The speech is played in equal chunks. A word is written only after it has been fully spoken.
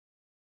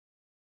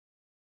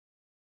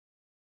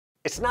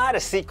It's not a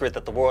secret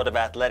that the world of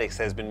athletics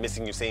has been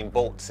missing Usain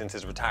Bolt since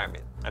his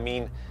retirement. I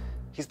mean,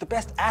 he's the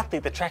best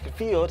athlete that track and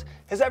field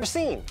has ever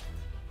seen.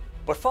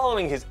 But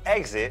following his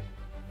exit,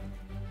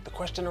 the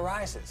question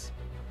arises.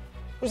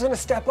 Who's going to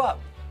step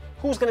up?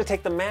 Who's going to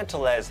take the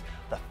mantle as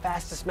the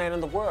fastest man in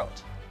the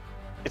world?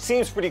 It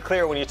seems pretty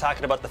clear when you're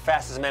talking about the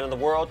fastest man in the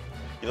world,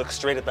 you look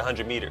straight at the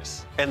 100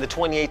 meters. And the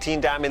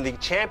 2018 Diamond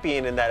League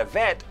champion in that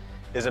event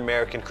is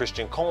American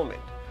Christian Coleman.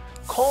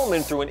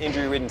 Coleman, through an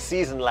injury-ridden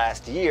season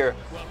last year,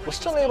 was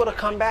still able to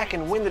come back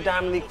and win the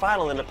Diamond League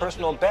final in a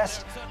personal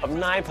best of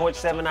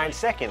 9.79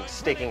 seconds,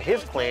 staking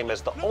his claim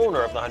as the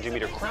owner of the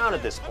 100-meter crown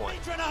at this point.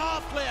 Metre and a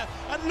half clear,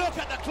 and look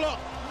at the clock,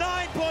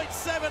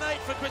 9.78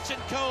 for Christian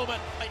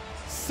Coleman.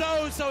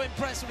 So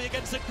impressive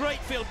against a great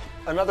field.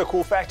 Another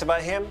cool fact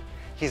about him,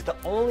 he's the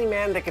only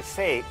man that could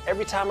say,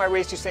 every time I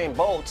raced Usain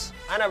Bolt,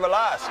 I never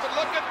lost. But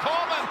look at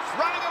Coleman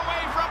running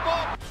away from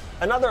Bolt.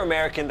 Another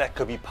American that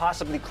could be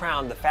possibly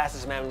crowned the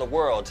fastest man in the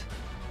world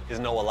is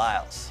Noah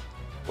Lyles.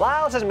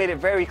 Lyles has made it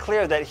very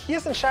clear that he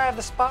isn't shy of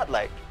the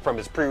spotlight, from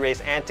his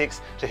pre-race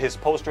antics to his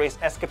post-race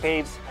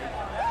escapades.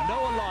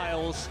 Noah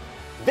Lyles.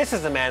 This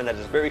is a man that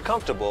is very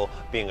comfortable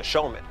being a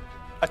showman.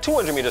 A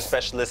 200-meter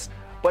specialist,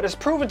 but has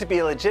proven to be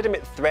a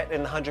legitimate threat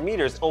in the 100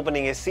 meters,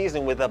 opening his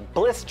season with a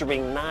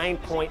blistering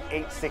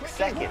 9.86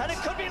 seconds. And it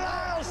could be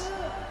Lyles.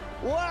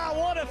 Wow,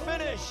 what a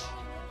finish.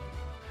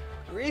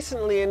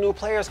 Recently, a new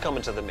player's come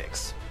into the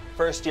mix.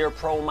 First-year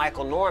pro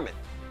Michael Norman,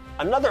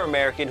 another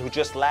American who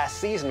just last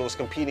season was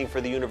competing for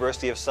the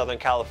University of Southern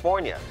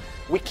California.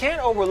 We can't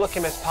overlook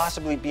him as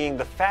possibly being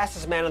the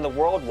fastest man in the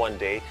world one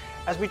day,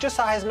 as we just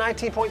saw his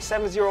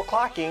 19.70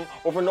 clocking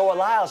over Noah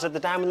Lyles at the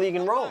Diamond League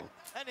in Rome.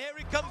 And here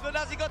he comes, but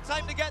has he got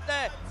time to get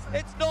there?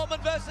 It's Norman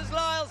versus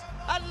Lyles,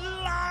 and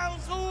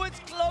Lyles, oh, it's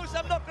close,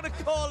 I'm not going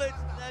to call it.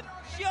 And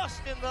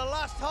just in the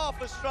last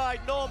half a stride,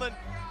 Norman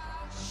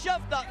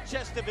shoved that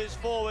chest of his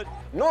forward.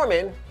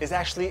 Norman is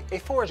actually a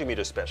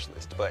 400-meter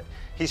specialist, but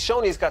he's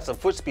shown he's got some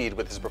foot speed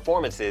with his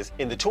performances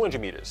in the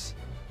 200 meters.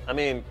 I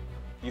mean,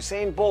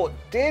 Usain Bolt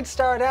did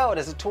start out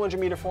as a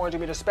 200-meter,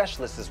 400-meter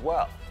specialist as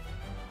well.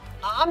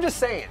 I'm just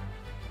saying,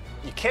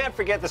 you can't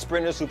forget the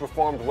sprinters who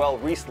performed well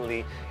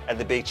recently at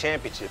the big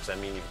championships. I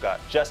mean, you've got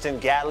Justin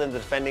Gatlin, the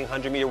defending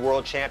 100-meter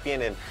world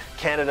champion, and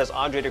Canada's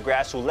Andre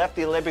DeGrasse, who left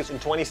the Olympics in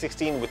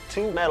 2016 with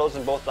 2 medals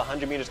in both the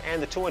 100 meters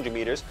and the 200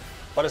 meters.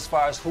 But as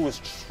far as who is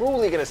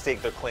truly going to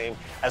stake their claim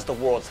as the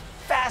world's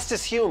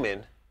fastest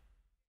human,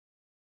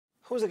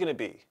 who's it going to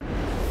be?